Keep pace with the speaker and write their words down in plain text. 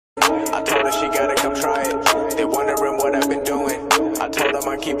but she gotta come try it. They wondering what I've been doing. I told them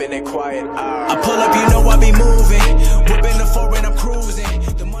I'm keeping it quiet. I pull up, you know I be moving. Whipping the foreign, I'm cruising.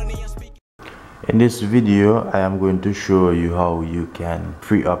 The money I'm speaking. In this video, I am going to show you how you can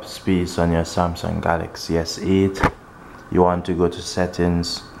free up space on your Samsung Galaxy S8. You want to go to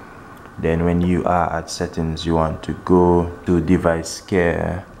settings. Then when you are at settings, you want to go to device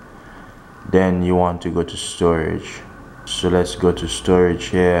care. Then you want to go to storage. So let's go to storage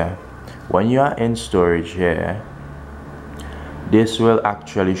here. When you are in storage here, this will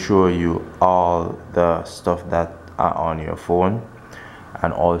actually show you all the stuff that are on your phone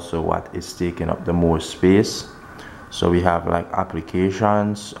and also what is taking up the most space. So we have like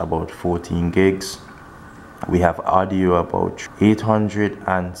applications, about 14 gigs. We have audio, about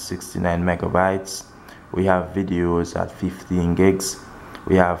 869 megabytes. We have videos at 15 gigs.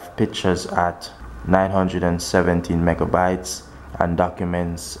 We have pictures at 917 megabytes and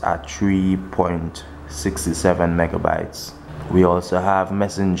documents at 3.67 megabytes. We also have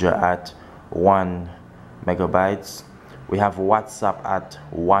Messenger at 1 megabytes. We have WhatsApp at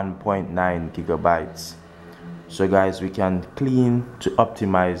 1.9 gigabytes. So guys, we can clean to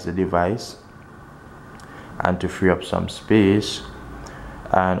optimize the device and to free up some space.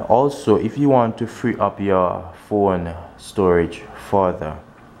 And also, if you want to free up your phone storage further,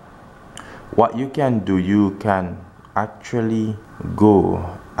 what you can do, you can actually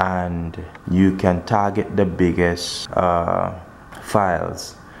go and you can target the biggest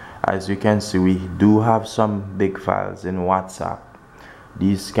files. As you can see, we do have some big files in WhatsApp.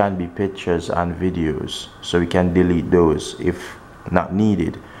 These can be pictures and videos, so we can delete those if not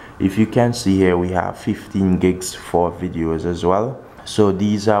needed. If you can see here, we have 15 gigs for videos as well. So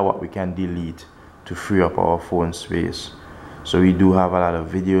these are what we can delete to free up our phone space. So we do have a lot of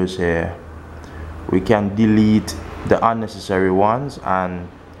videos here. We can delete the unnecessary ones and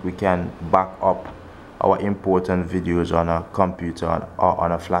we can back up our important videos on a computer or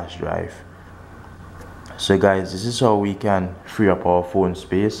on a flash drive. So guys, this is how we can free up our phone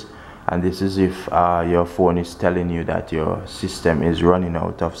space, and this is if your phone is telling you that your system is running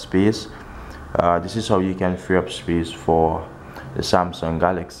out of space. This is how you can free up space for the Samsung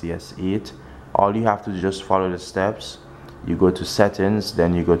Galaxy S8. All you have to do is just follow the steps. You go to settings,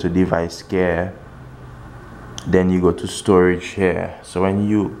 then you go to device care, then you go to storage here. So when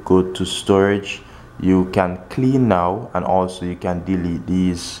you go to storage, you can clean now, and also you can delete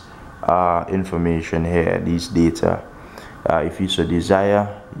these information here, these data. If you so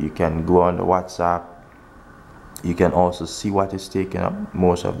desire, you can go on the WhatsApp. You can also see what is taking up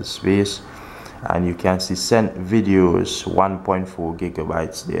most of the space, and you can see sent videos 1.4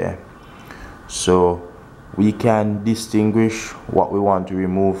 gigabytes there. So we can distinguish what we want to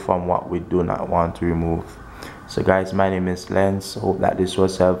remove from what we do not want to remove. So guys, my name is Lens. Hope that this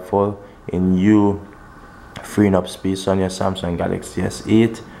was helpful in you freeing up space on your Samsung Galaxy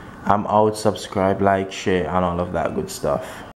S8. I'm out. Subscribe, like, share, and all of that good stuff.